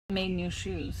Made new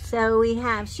shoes. So we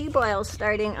have shoe boils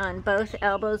starting on both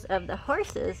elbows of the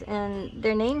horses, and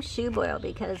they're named shoe boil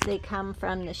because they come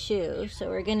from the shoe. So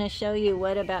we're going to show you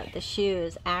what about the shoe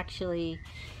is actually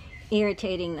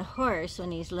irritating the horse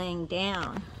when he's laying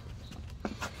down.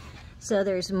 So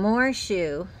there's more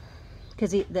shoe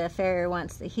because the farrier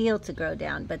wants the heel to grow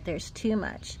down, but there's too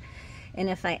much. And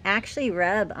if I actually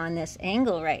rub on this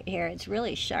angle right here, it's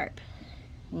really sharp.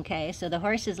 Okay, so the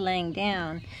horse is laying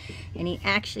down and he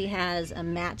actually has a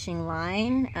matching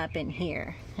line up in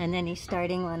here, and then he's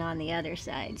starting one on the other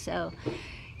side. So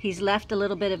he's left a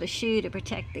little bit of a shoe to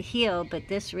protect the heel, but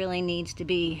this really needs to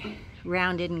be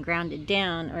rounded and grounded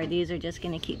down, or these are just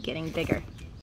going to keep getting bigger.